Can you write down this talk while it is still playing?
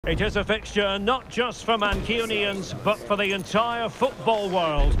It is a fixture not just for Mancunians, but for the entire football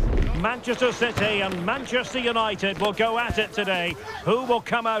world. Manchester City and Manchester United will go at it today. Who will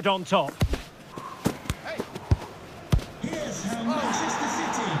come out on top? Here's how Manchester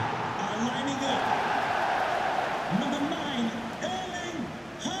City are lining up. Number 9, Erling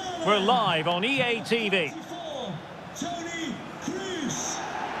Haaland. We're live on EA TV. Tony Kroos.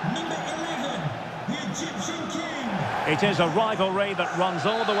 Number 11, the Egyptian King. It is a rivalry that runs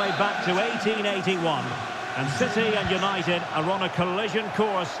all the way back to 1881. And City and United are on a collision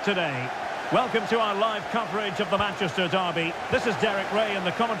course today. Welcome to our live coverage of the Manchester derby. This is Derek Ray in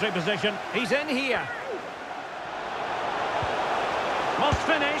the commentary position. He's in here. Must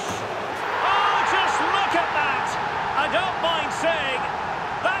finish. Oh, just look at that! I don't mind saying,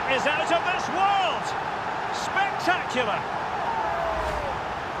 that is out of this world! Spectacular!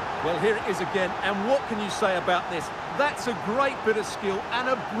 Well, here it is again, and what can you say about this? That's a great bit of skill and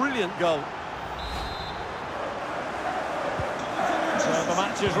a brilliant goal. So the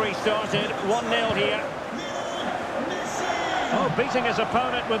match has restarted, 1-0 here. Oh, beating his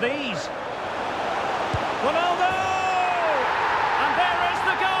opponent with ease. Ronaldo! And there is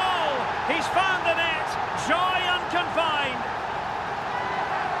the goal! He's found the net, joy unconfined.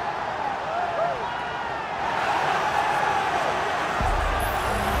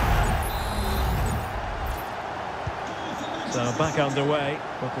 So back underway,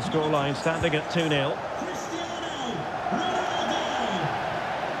 with the scoreline standing at 2-0.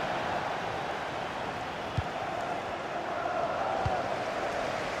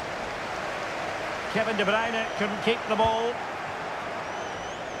 Kevin De Bruyne couldn't keep the ball.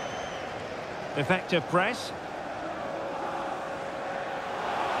 Effective press.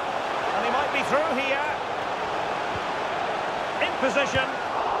 And he might be through here. In position.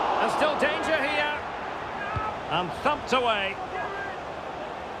 And still danger here. And thumped away.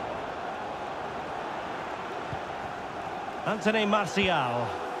 Anthony Martial.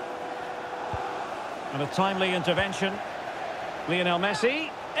 And a timely intervention. Lionel Messi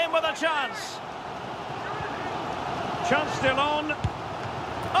in with a chance. Chance still on.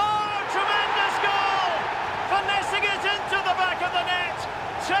 Oh, tremendous goal! Finessing it into the back of the net.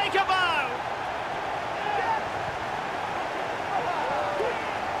 Take a bow.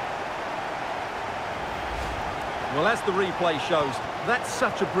 Well, as the replay shows, that's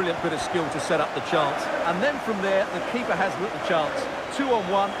such a brilliant bit of skill to set up the chance. And then from there, the keeper has little chance.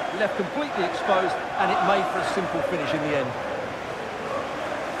 2-on-1, left completely exposed, and it made for a simple finish in the end.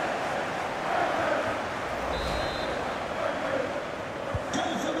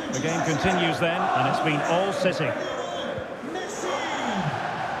 The game continues then, and it's been all City. And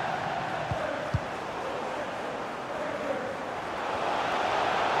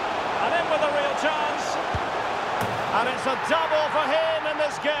in with a real chance. And it's a double for him in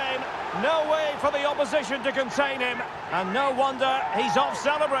this game. No way for the opposition to contain him. And no wonder he's off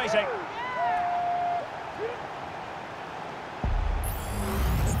celebrating.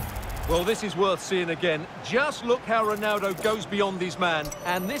 Well, this is worth seeing again. Just look how Ronaldo goes beyond his man.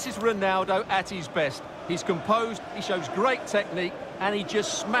 And this is Ronaldo at his best. He's composed, he shows great technique, and he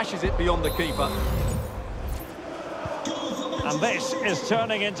just smashes it beyond the keeper. And this is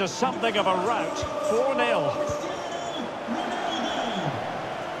turning into something of a rout. 4-0.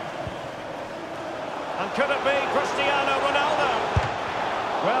 And could it be Cristiano Ronaldo?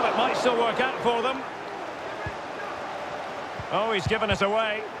 Well, it might still work out for them. Oh, he's given it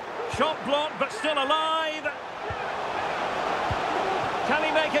away. Shot blocked, but still alive. Can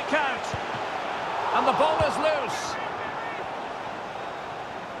he make it count? And the ball is loose.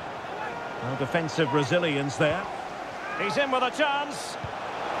 Well, defensive resilience there. He's in with a chance.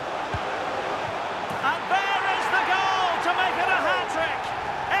 And there is the goal to make it a hat-trick.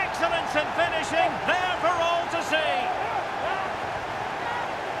 Excellence in finishing, there for all to see.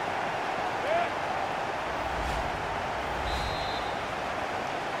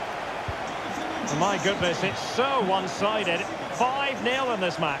 My goodness, it's so one-sided. 5-0 in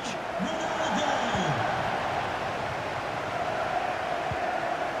this match.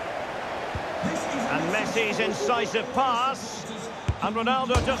 And Messi's incisive pass. And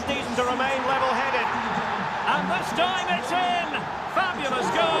Ronaldo just needs to remain level-headed. And this time it's in! Fabulous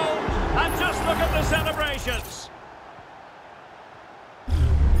goal! And just look at the celebrations.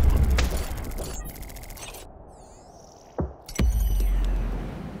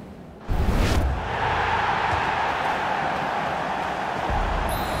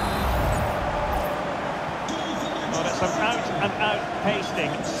 Well, it's an out-and-out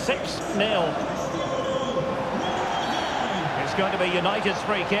pasting. 6-0. It's going to be United's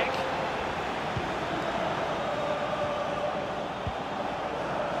free kick.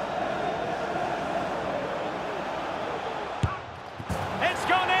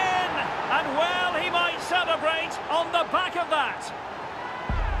 on the back of that.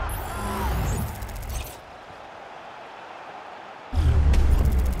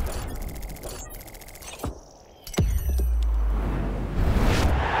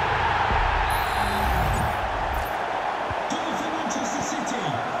 Goal for Manchester City.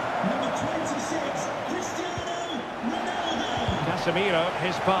 Number 26, Cristiano Ronaldo. Casemiro,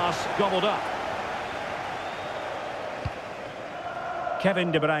 his pass gobbled up.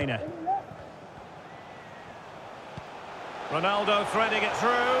 Kevin De Bruyne. Ronaldo threading it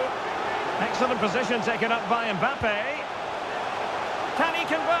through. Excellent position taken up by Mbappe. Can he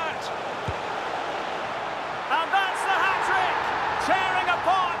convert? And that's the hat-trick! Tearing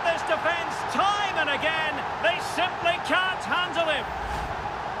apart this defence time and again. They simply can't handle him.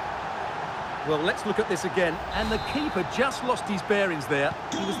 Well, let's look at this again. And the keeper just lost his bearings there.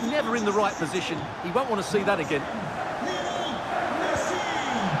 He was never in the right position. He won't want to see that again. Lionel Messi.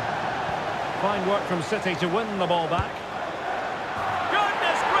 Fine work from City to win the ball back.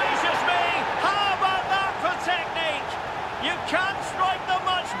 Goodness gracious me! How about that for technique? You can't strike them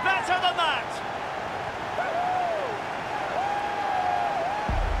much better than that.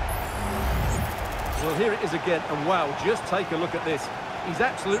 Well, here it is again, and wow, just take a look at this. He's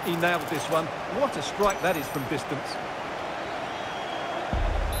absolutely nailed this one. What a strike that is from distance.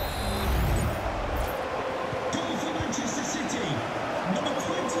 Goal for Manchester City. Number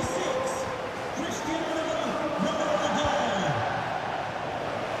 26, Cristiano Ronaldo.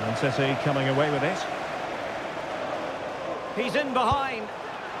 And City coming away with it. He's in behind.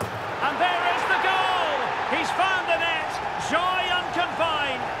 And there is the goal! He's found the net. Joy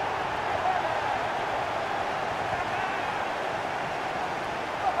unconfined.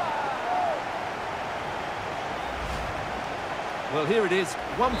 Well, here it is,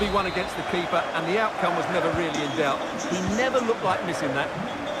 1v1 against the keeper, and the outcome was never really in doubt. He never looked like missing that.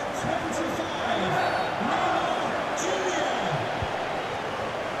 Number 25, Neymar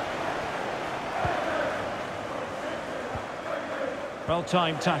Jr.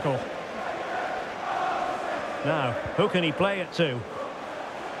 Well-timed tackle. Now, who can he play it to?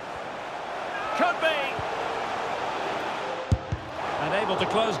 Could be! And able to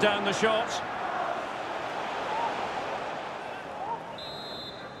close down the shot.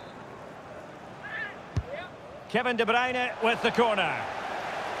 Kevin De Bruyne with the corner.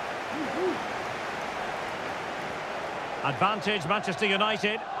 Advantage Manchester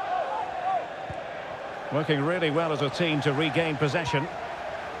United. Working really well as a team to regain possession.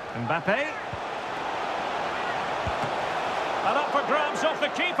 Mbappe. And up for grabs off the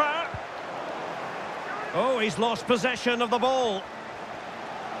keeper. Oh, he's lost possession of the ball.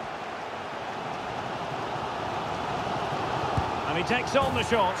 And he takes on the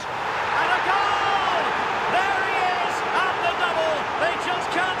shot. And a goal! There he is at the double. They just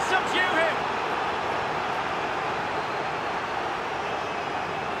can't subdue him.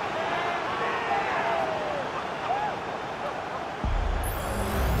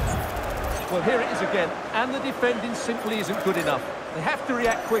 Well, here it is again, and the defending simply isn't good enough. They have to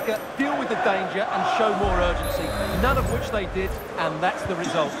react quicker, deal with the danger, and show more urgency, none of which they did, and that's the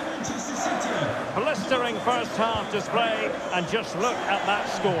result. Manchester City. Blistering first half display, and just look at that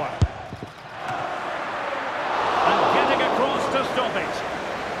score. And getting across to stop it.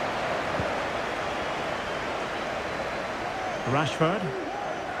 Rashford.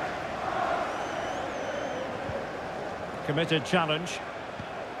 Committed challenge.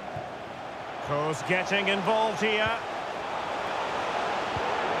 Kroos getting involved here.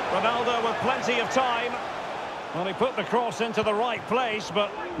 Ronaldo with plenty of time. Well, he put the cross into the right place,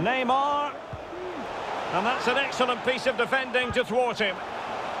 but Neymar. And that's an excellent piece of defending to thwart him.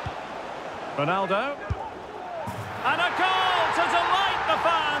 Ronaldo. And a goal to delight the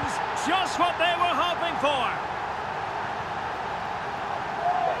fans. Just what they were hoping for.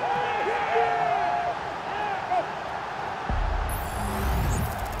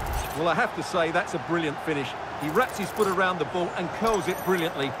 Well, I have to say, that's a brilliant finish. He wraps his foot around the ball and curls it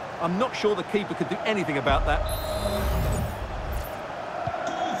brilliantly. I'm not sure the keeper could do anything about that.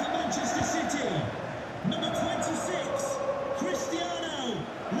 Goal for Manchester City. Number 26, Cristiano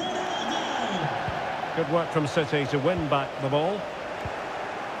Ronaldo. Good work from City to win back the ball.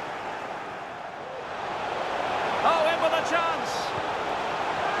 Oh, in with a chance.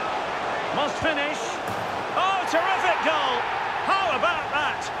 Must finish. Oh, terrific goal. How about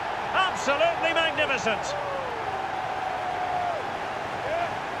that? Absolutely magnificent.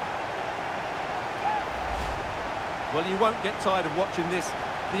 Well, you won't get tired of watching this.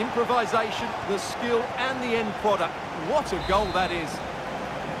 The improvisation, the skill, and the end product. What a goal that is.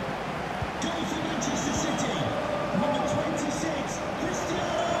 Goal for Manchester City. Number 26,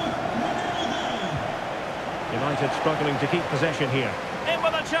 Cristiano Ronaldo. United struggling to keep possession here. In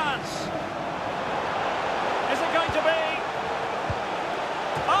with a chance. Is it going to be?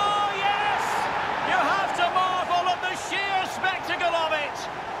 Oh, yes! You have to marvel at the sheer spectacle of it.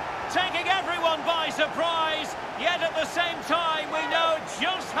 Taking everyone by surprise, yet at the same time we know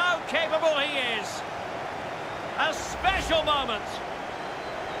just how capable he is. A special moment.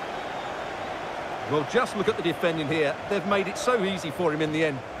 Well, just look at the defending here. They've made it so easy for him in the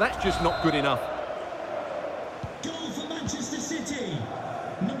end. That's just not good enough. Goal for Manchester City.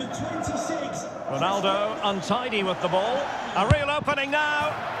 Number 26. Ronaldo untidy with the ball. A real opening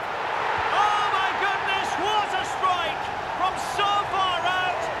now. Oh my goodness, what a strike! From so far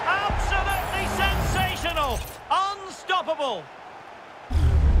out, absolutely sensational. Unstoppable.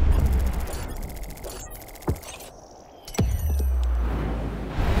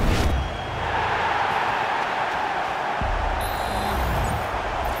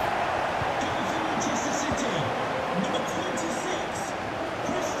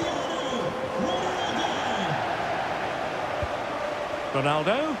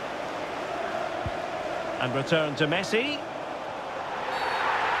 Ronaldo. And return to Messi.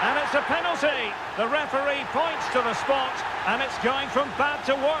 And it's a penalty. The referee points to the spot, and it's going from bad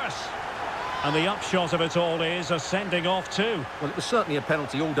to worse. And the upshot of it all is a sending off too. Well, it was certainly a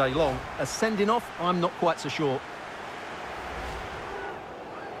penalty all day long. A sending off, I'm not quite so sure.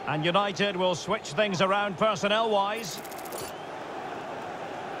 And United will switch things around personnel-wise.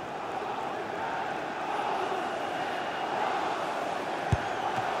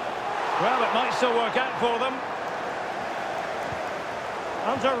 Well, it might still work out for them.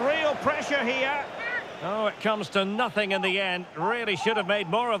 Under real pressure here. Oh, it comes to nothing in the end. Really should have made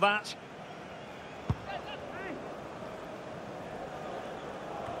more of that.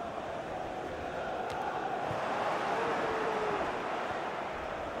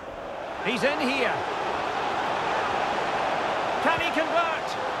 He's in here. Can he convert?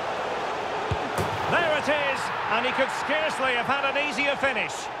 There it is. And he could scarcely have had an easier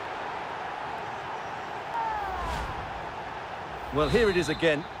finish. Well, here it is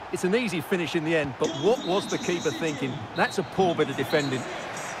again. It's an easy finish in the end, but what was the keeper thinking? That's a poor bit of defending.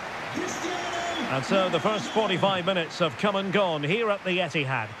 And so the first 45 minutes have come and gone here at the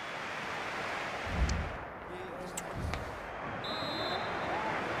Etihad.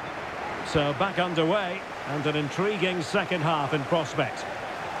 So back underway, and an intriguing second half in prospect.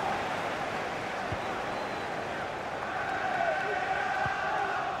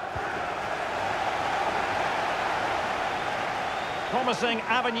 Promising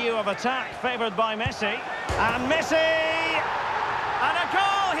avenue of attack favoured by Messi. And Messi! And a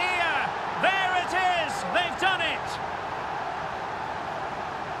goal here! There it is! They've done it!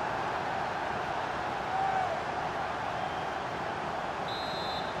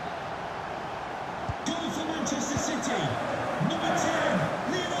 Goal for Manchester City. Number 10,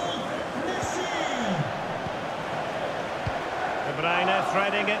 Lionel Messi. De Bruyne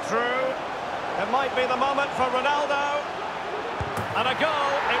threading it through. It might be the moment for Ronaldo. And a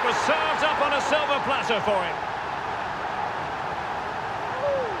goal. It was served up on a silver platter for him.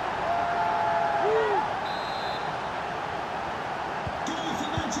 Goal for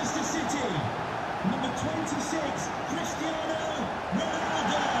Manchester City. Number 26, Cristiano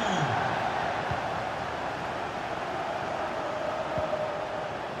Ronaldo.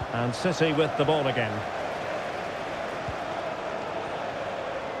 And City with the ball again.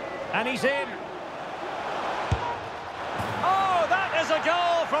 And he's in. A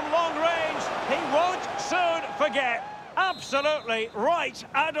goal from long range. He won't soon forget. Absolutely right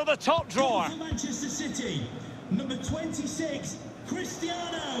out of the top drawer. Goal for Manchester City. Number 26,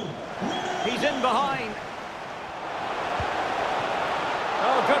 Cristiano Ronaldo. He's in behind.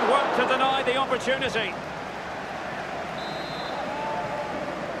 Oh, good work to deny the opportunity.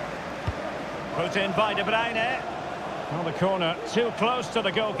 Put in by De Bruyne. On the corner, too close to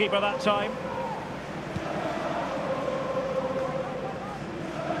the goalkeeper that time.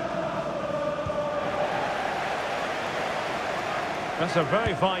 That's a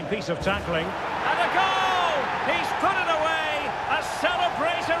very fine piece of tackling. And a goal! He's put it away! A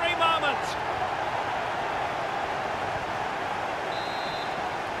celebratory moment!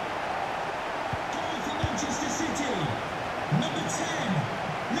 Goal for Manchester City. Number 10,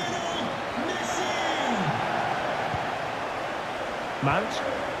 Lionel Messi. Mount.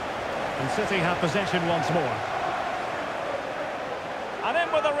 And City have possession once more. And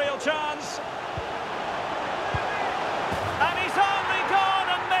in with a real chance. And he's only gone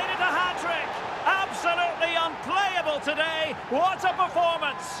and made it a hat-trick. Absolutely unplayable today. What a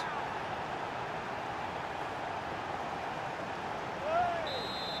performance.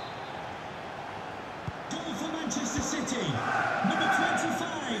 Goal for Manchester City. Number 25,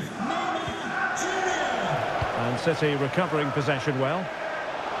 Neymar Jr. And City recovering possession well.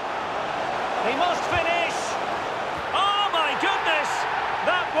 He must finish! Oh my goodness!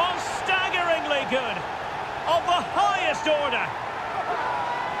 That was staggeringly good! Of the highest order!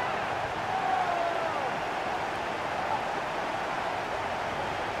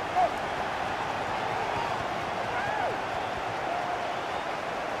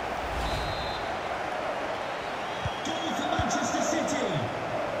 Goal for Manchester City.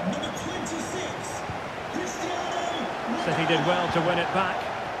 Number 26, Cristiano Ronaldo. City did well to win it back.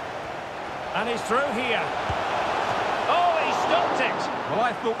 And he's through here. Oh, he stopped it! Well,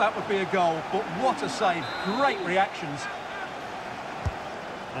 I thought that would be a goal, but what a save. Great reactions.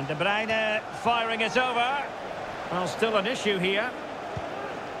 And De Bruyne firing it over. Well, still an issue here.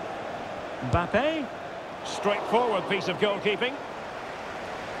 Mbappe. Straightforward piece of goalkeeping.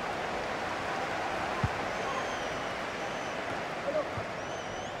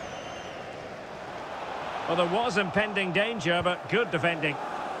 Well, there was impending danger, but good defending.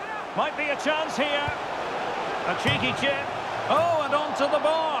 Might be a chance here. A cheeky chip. Oh, and onto the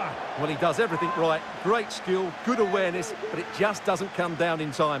bar. Well, he does everything right. Great skill, good awareness, but it just doesn't come down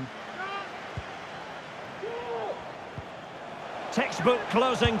in time. Textbook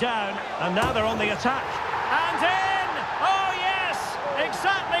closing down, and now they're on the attack. And in! Oh, yes!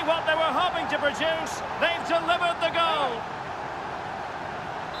 Exactly what they were hoping to produce. They've delivered the goal.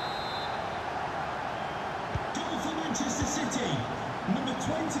 Goal for Manchester City. Number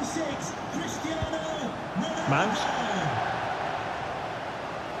 26, Cristiano Ronaldo. Mount.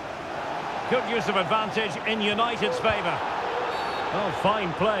 Good use of advantage in United's favour. Oh,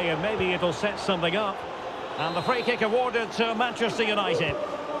 fine play, and maybe it'll set something up. And the free kick awarded to Manchester United.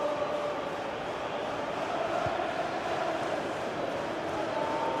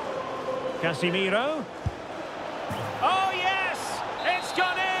 Casemiro. Oh, yes! It's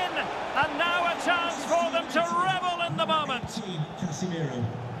gone in! And now a chance for them to revel in the moment. Casemiro.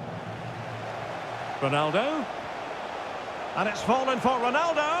 Ronaldo. And it's fallen for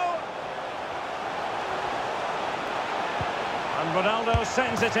Ronaldo. And Ronaldo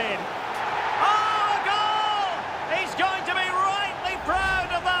sends it in. Oh, a goal! He's going to be rightly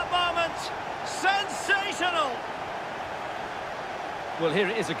proud of that moment. Sensational! Well, here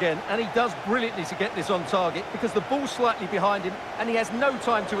it is again, and he does brilliantly to get this on target because the ball's slightly behind him and he has no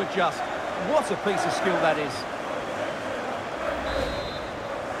time to adjust. What a piece of skill that is.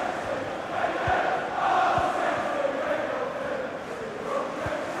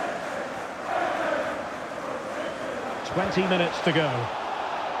 "20 minutes to go.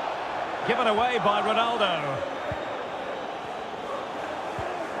 Given away by Ronaldo.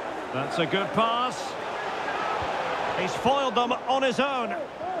 That's a good pass. He's foiled them on his own.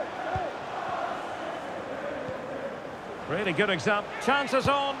 Really good example. Chances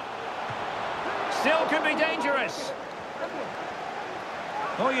on. Still could be dangerous.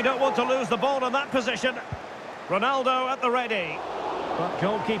 Oh, you don't want to lose the ball in that position. Ronaldo at the ready. But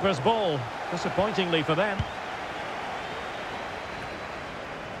goalkeeper's ball, disappointingly for them.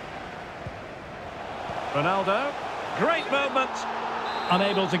 Ronaldo, great movement.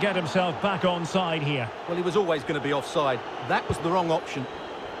 Unable to get himself back onside here. Well, he was always going to be offside. That was the wrong option.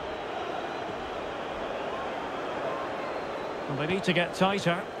 Well, they need to get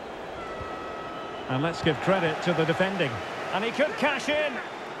tighter. And let's give credit to the defending. And he could cash in.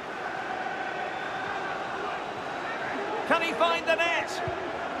 Can he find the net?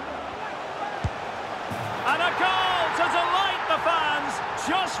 And a goal to delight the fans.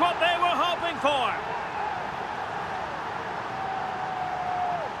 Just what they were hoping for.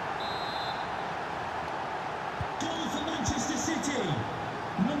 Goal for Manchester City.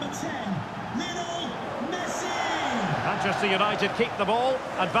 Number 10, Lionel Messi. Manchester United keep the ball.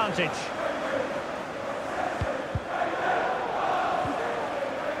 Advantage.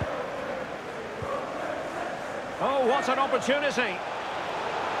 Oh, what an opportunity.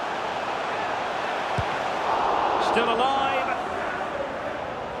 Still alive.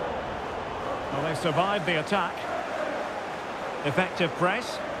 Well, they survived the attack. Effective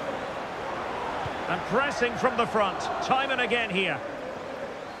press. And pressing from the front. Time and again here.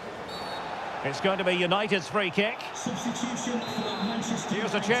 It's going to be United's free kick. Substitution for Manchester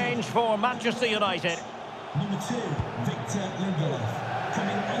Here's a United. change for Manchester United. Number 2, Victor Lindelof.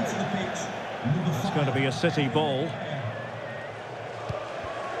 Coming onto the pitch, number 5. It's going to be a City ball.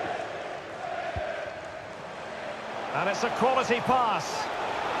 And it's a quality pass.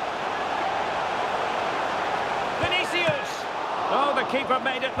 Vinicius! Oh, the keeper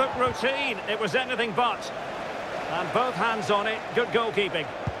made it look routine. It was anything but. And both hands on it. Good goalkeeping.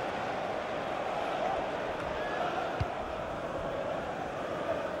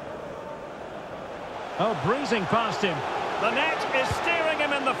 Oh, breezing past him. The net is staring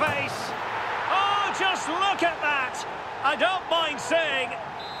him in the face. Oh, just look at that! I don't mind saying,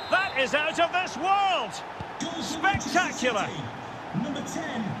 that is out of this world! Spectacular! Number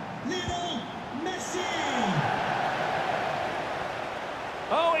 10, Lionel Messi!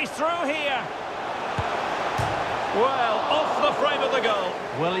 Oh, he's through here. Well, off the frame of the goal.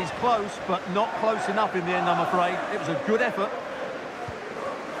 Well, he's close, but not close enough in the end, I'm afraid. It was a good effort.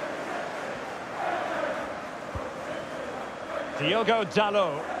 Diogo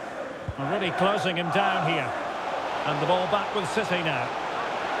Dalot. Really closing him down here. And the ball back with City now.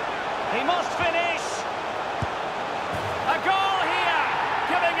 He must finish! A goal here!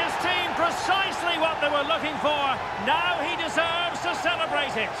 Giving his team precisely what they were looking for. Now he deserves to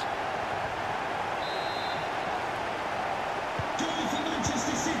celebrate it. Goal for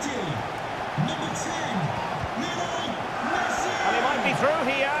Manchester City. Number 10, Lionel Messi! And he might be through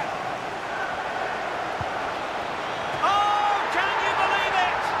here. Oh, can you believe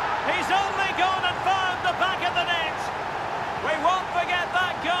it? He's only gone and found the back of the net. We won't forget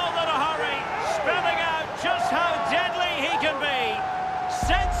that goal in a hurry, spelling out just how deadly he can be.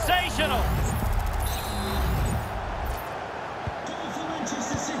 Sensational. Goal for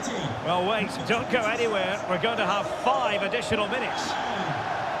Manchester City. Well, wait, don't go anywhere. We're going to have 5 additional minutes.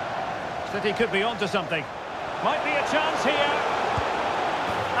 City could be onto something. Might be a chance here.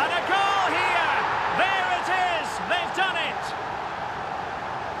 And a goal here. There it is. They've done it.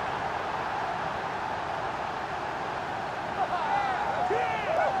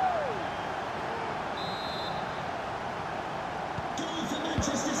 Goal for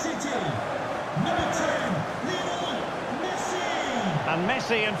Manchester City. Number 10, Lionel Messi! And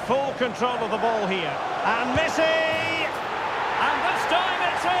Messi in full control of the ball here. And Messi! And this time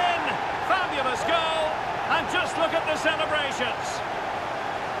it's in! Fabulous goal! And just look at the celebrations.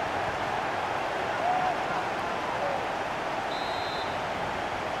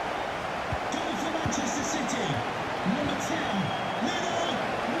 Goal for Manchester City. Number 10, Lionel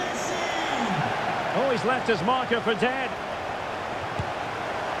Messi! Oh, he's left his marker for dead.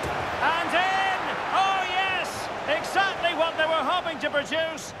 And in! Oh, yes! Exactly what they were hoping to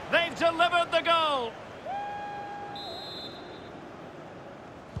produce. They've delivered the goal.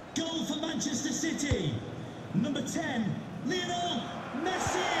 Goal for Manchester City. Number 10, Lionel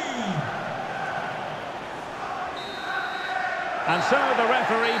Messi! And so the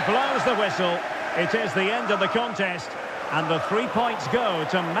referee blows the whistle. It is the end of the contest. And the 3 points go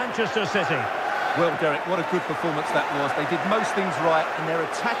to Manchester City. Well, Derek, what a good performance that was. They did most things right, and their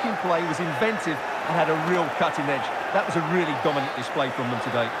attacking play was inventive and had a real cutting edge. That was a really dominant display from them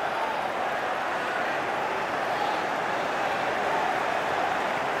today.